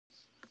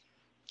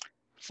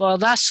For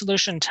that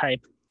solution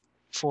type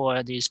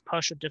for these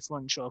partial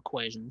differential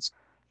equations,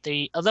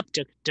 the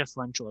elliptic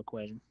differential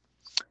equation,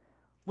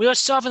 we are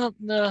solving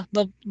the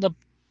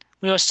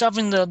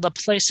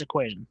Laplace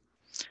equation.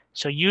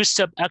 So u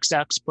sub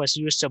xx plus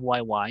u sub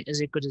yy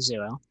is equal to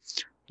 0.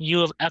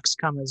 U of x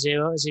comma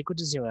 0 is equal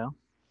to 0.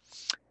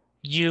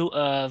 U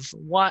of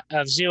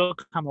 0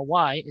 comma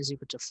y is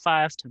equal to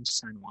 5 times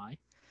sine y.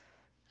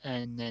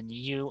 And then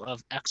u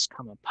of x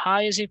comma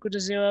pi is equal to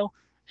 0.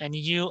 And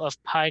u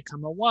of pi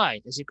comma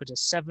y is equal to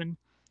 7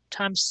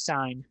 times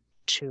sine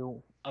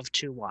 2 of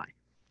 2y.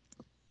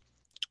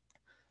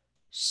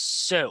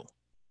 So,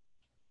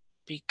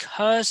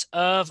 because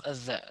of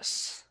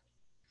this,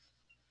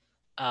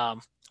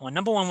 well,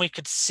 number one, we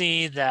could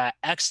see that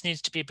x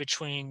needs to be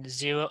between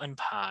 0 and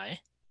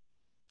pi.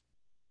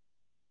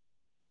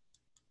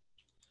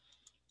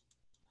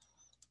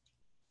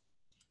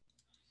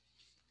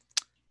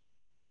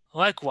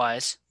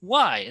 Likewise,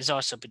 y is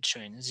also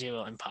between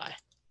 0 and pi.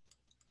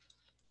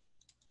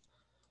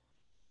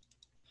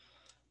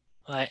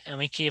 Right, and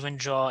we can even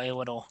draw a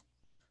little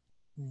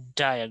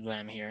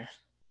diagram here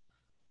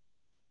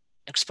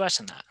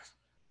expressing that.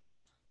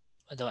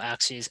 With the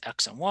axes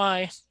x and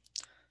y,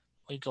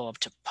 we go up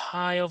to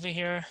pi over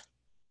here,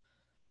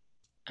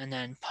 and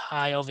then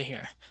pi over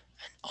here.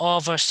 And all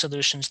of our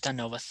solutions then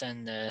are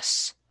within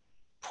this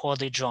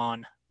poorly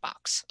drawn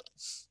box.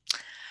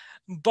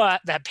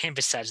 But that being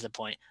besides the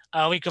point,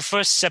 we could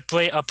first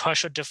separate our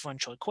partial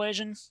differential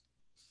equation.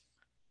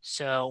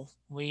 So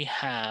we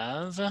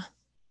have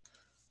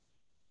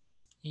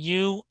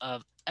u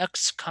of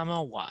x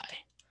comma y.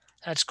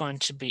 That's going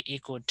to be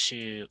equal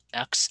to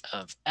x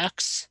of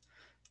x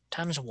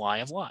times y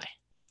of y.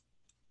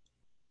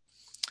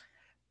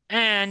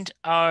 And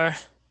our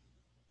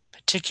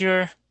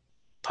particular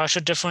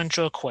partial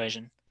differential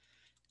equation,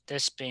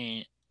 this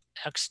being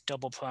x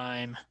double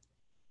prime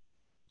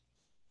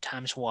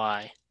times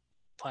y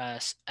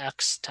plus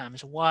x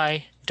times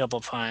y double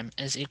prime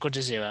is equal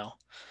to 0.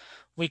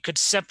 We could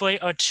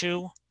separate our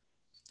two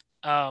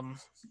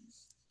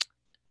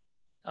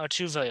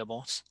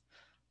variables.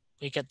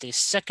 We get the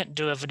second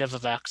derivative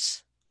of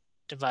x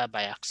divided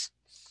by x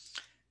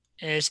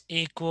is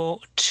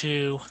equal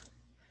to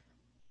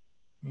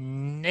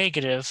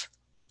negative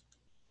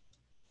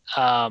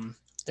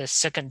the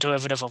second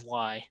derivative of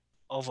y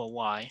over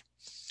y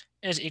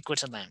is equal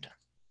to lambda.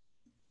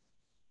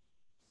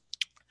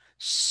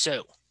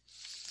 So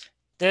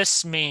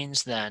this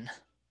means then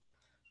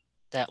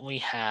that we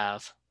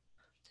have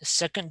the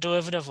second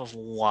derivative of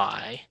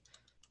y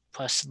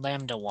plus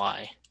lambda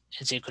y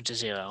is equal to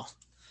 0.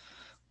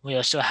 We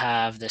also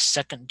have the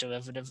second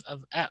derivative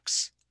of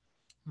x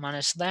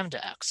minus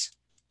lambda x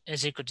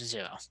is equal to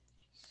 0.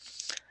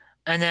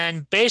 And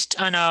then based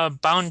on our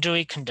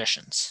boundary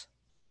conditions,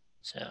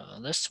 so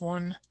this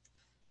one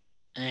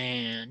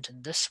and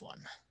this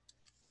one,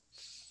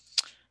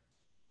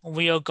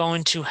 we are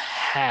going to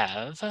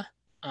have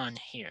on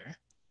here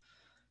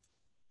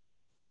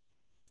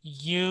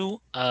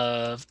u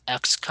of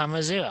x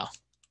comma 0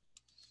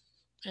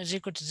 is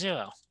equal to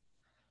 0,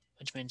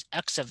 which means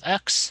x of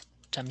x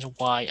times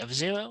y of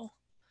 0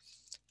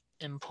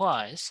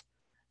 implies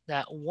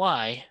that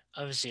y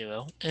of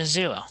 0 is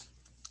 0.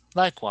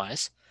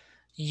 Likewise,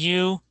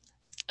 u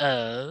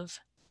of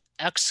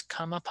x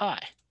comma pi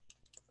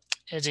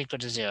is equal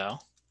to 0,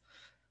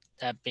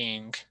 that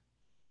being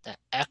that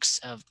x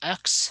of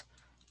x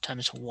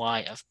times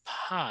y of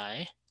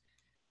pi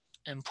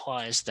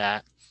implies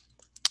that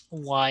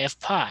y of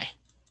pi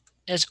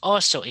is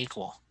also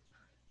equal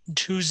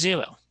to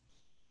 0.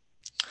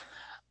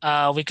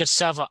 We could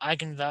solve our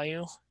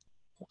eigenvalue,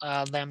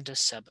 lambda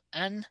sub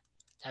n,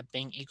 that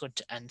being equal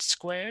to n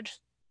squared.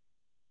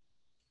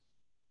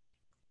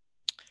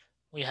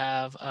 We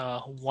have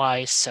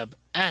y sub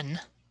n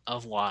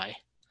of y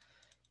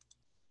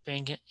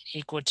being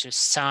equal to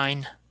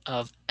sine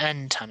of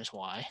n times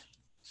y.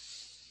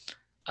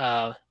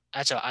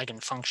 That's our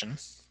eigenfunction.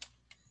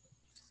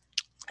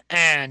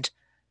 And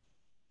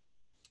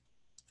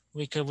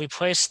we could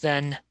replace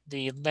then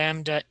the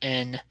lambda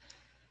in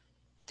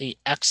the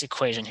x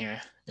equation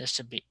here. This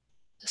would be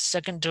the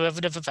second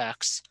derivative of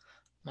x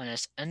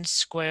minus n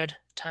squared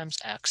times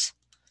x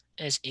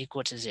is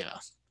equal to 0.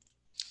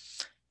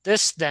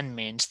 This then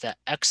means that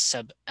x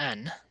sub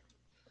n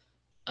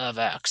of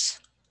x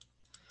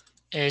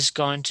is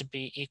going to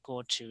be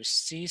equal to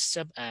c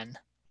sub n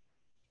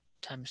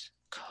times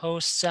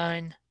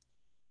cosine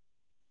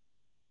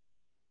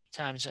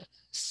times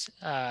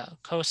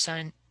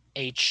cosine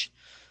h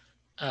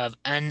of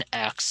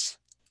nx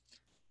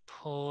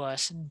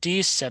plus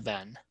d sub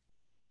n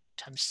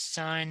times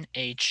sine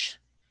h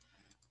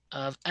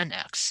of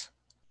nx.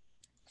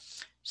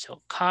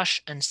 So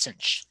cosh and sinh.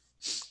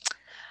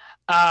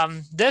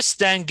 This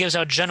then gives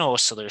our general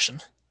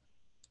solution.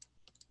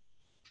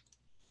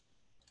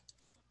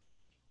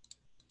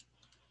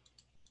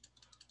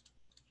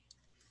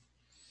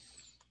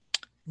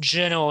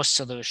 General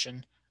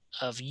solution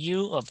of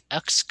u of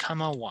x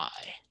comma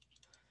y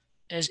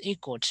is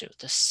equal to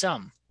the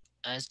sum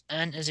as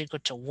n is equal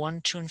to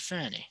 1 to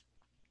infinity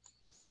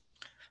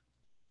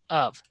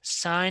of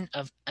sine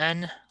of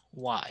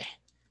ny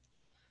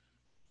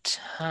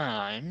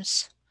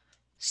times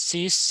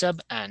c sub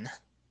n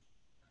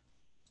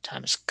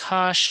times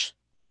cosh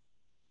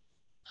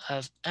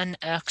of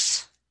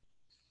nx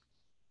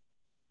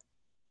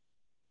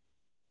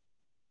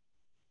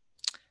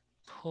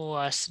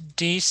plus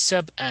d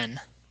sub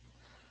n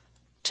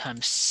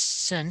times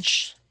sinh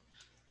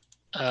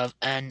of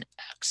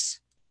nx.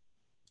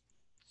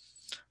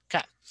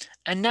 Okay,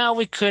 and now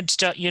we could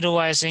start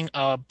utilizing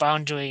our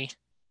boundary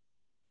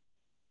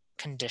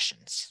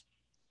conditions.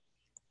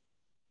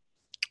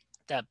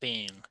 That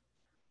being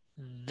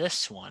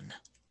this one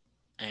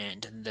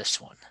and this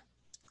one.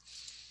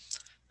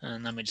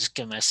 And let me just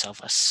give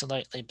myself a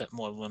slightly bit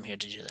more room here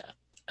to do that.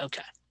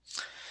 Okay,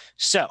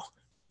 so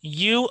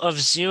u of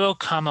 0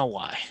 comma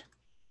y.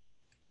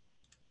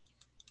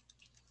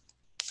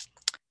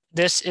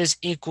 This is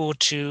equal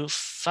to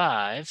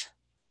 5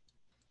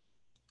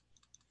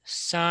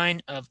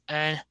 sine of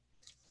n,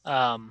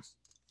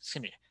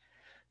 excuse me,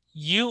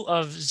 u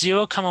of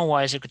 0 comma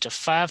y is equal to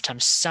 5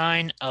 times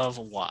sine of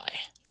y.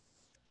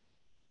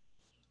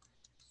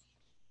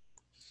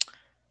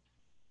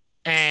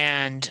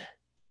 And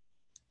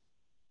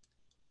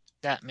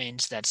that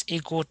means that's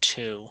equal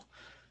to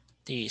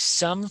the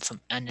sum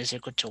from n is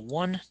equal to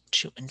 1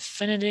 to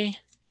infinity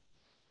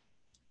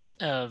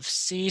of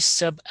c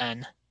sub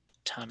n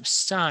times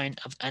sine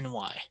of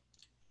ny.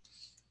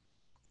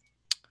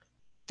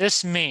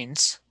 This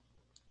means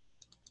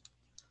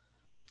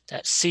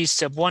that c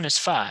sub 1 is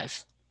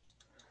 5,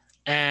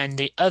 and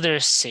the other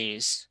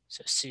c's,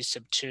 so c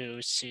sub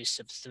 2, c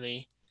sub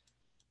 3,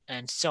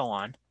 and so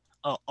on,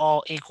 are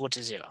all equal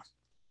to 0.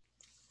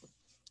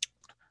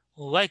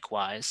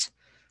 Likewise,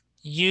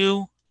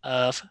 u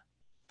of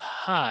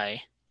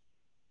pi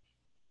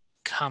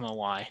comma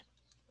y,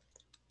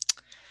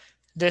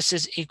 this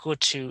is equal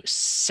to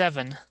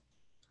 7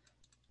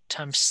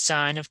 times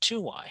sine of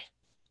 2y.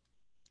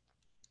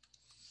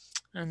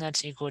 And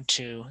that's equal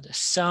to the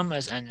sum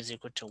as n is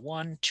equal to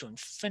 1 to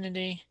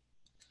infinity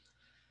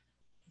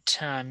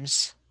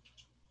times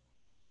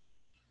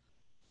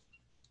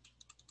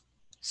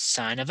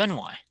sine of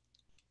ny.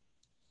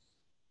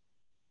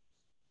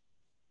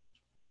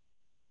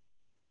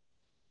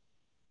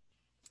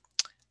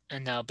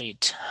 And that'll be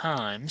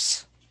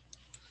times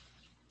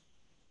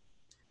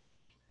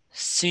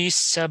c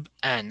sub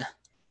n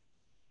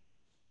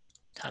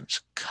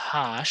times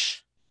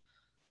cosh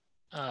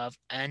of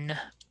n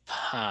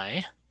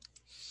pi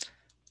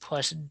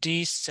plus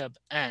d sub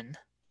n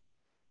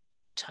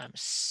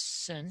times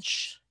sinh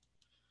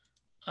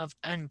of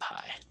n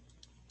pi.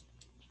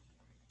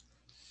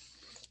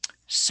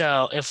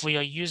 So if we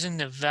are using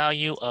the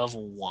value of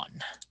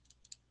 1,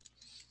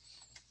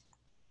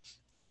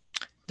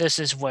 this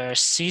is where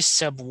c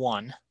sub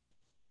 1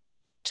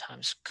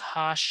 times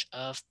cosh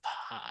of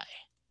pi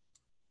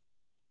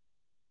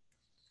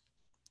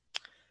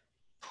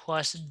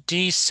plus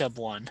d sub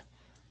 1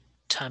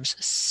 times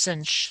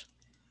sinh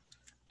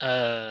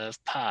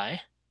of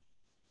pi,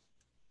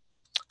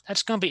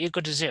 that's going to be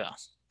equal to 0,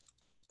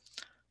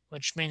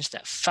 which means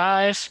that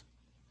 5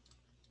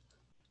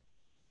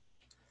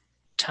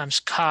 times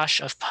cosh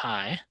of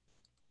pi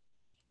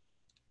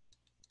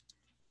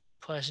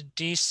plus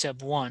d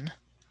sub 1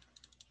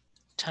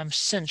 times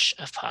sinh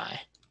of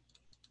pi.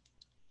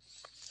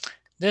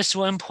 This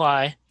will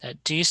imply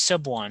that d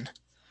sub 1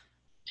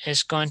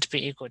 is going to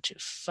be equal to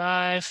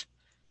 5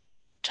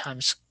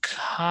 times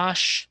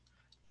cosh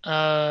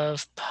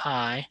of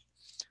pi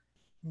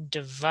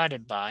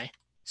divided by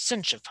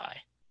sinh of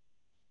pi.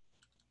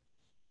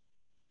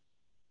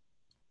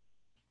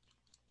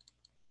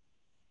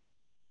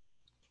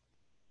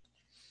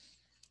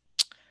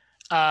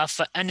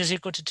 For n is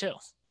equal to 2.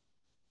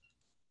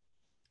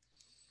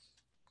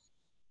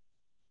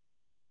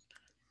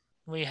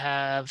 We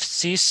have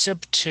c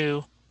sub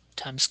 2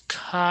 times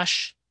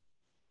cosh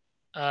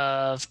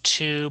of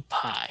 2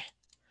 pi.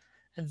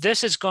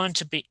 This is going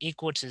to be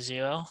equal to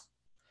 0.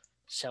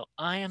 So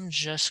I am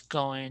just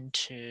going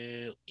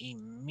to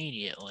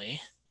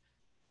immediately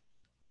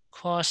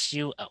cross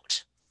u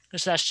out,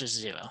 because that's just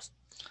 0.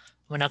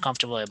 We're not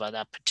comfortable about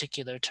that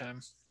particular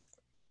term.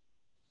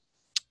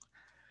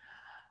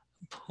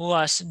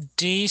 Plus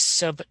d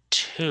sub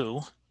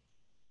 2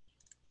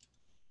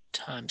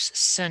 times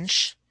sinh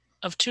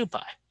of 2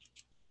 pi.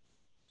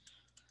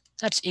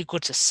 That's equal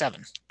to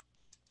 7.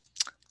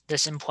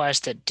 This implies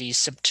that d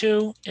sub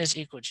 2 is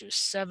equal to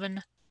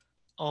 7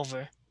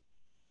 over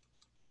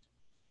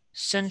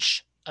sinh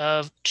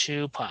of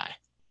 2 pi.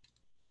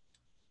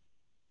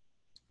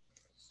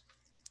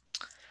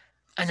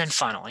 And then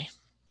finally,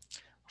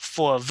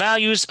 for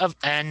values of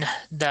n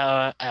that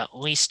are at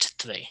least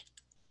 3,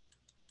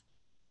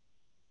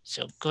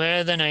 so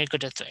greater than or equal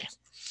to 3,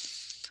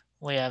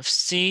 we have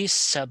c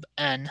sub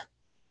n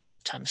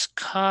times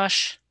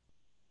cosh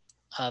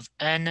of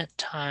n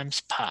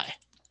times pi.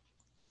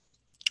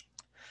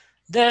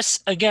 This,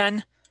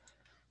 again,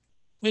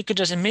 we could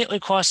just immediately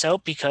cross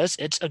out because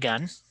it's,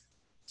 again,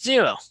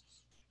 0.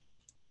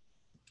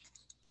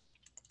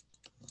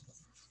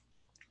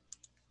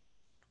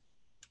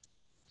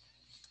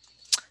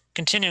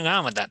 Continuing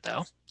on with that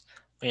though,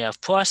 we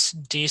have plus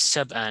d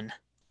sub n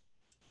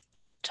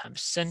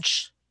times sinh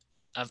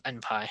of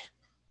n pi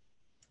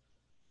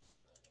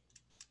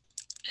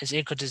is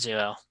equal to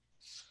 0.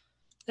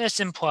 This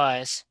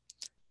implies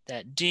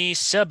that d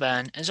sub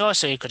n is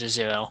also equal to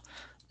 0.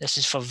 This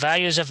is for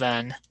values of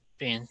n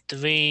being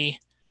 3,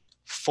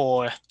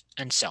 4,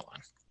 and so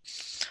on.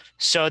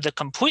 So the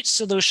complete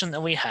solution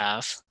that we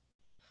have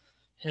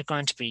is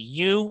going to be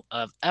u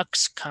of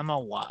x comma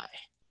y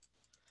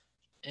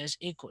is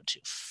equal to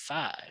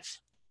 5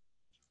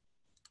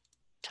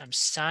 times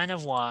sine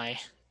of y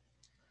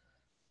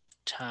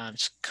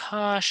times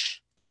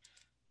cos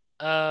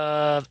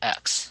of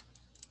x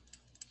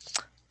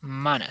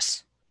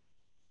minus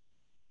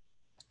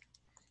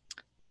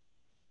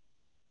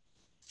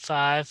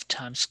 5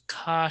 times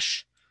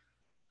cos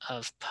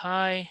of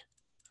pi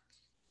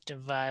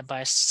divided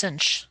by sinh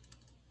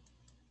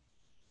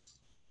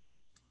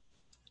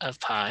of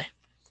pi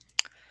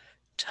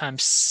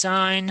times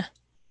sine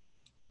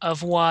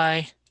of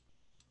y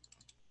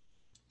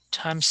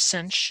times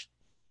sinh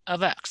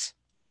of x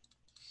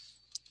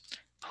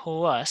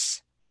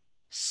plus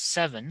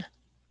 7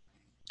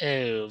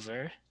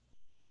 over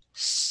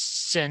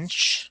sinh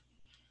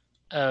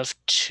of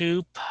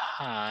 2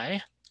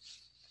 pi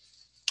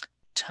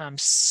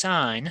times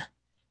sine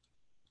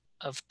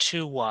of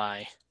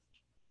 2y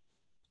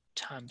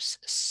times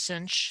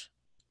sinh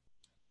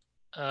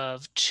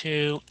of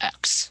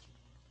 2x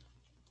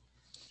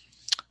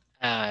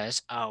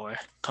as our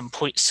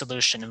complete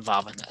solution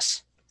involving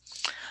this.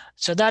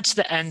 So that's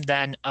the end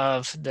then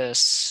of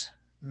this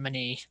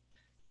mini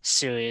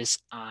series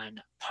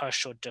on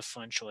partial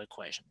differential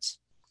equations.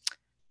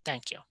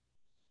 Thank you.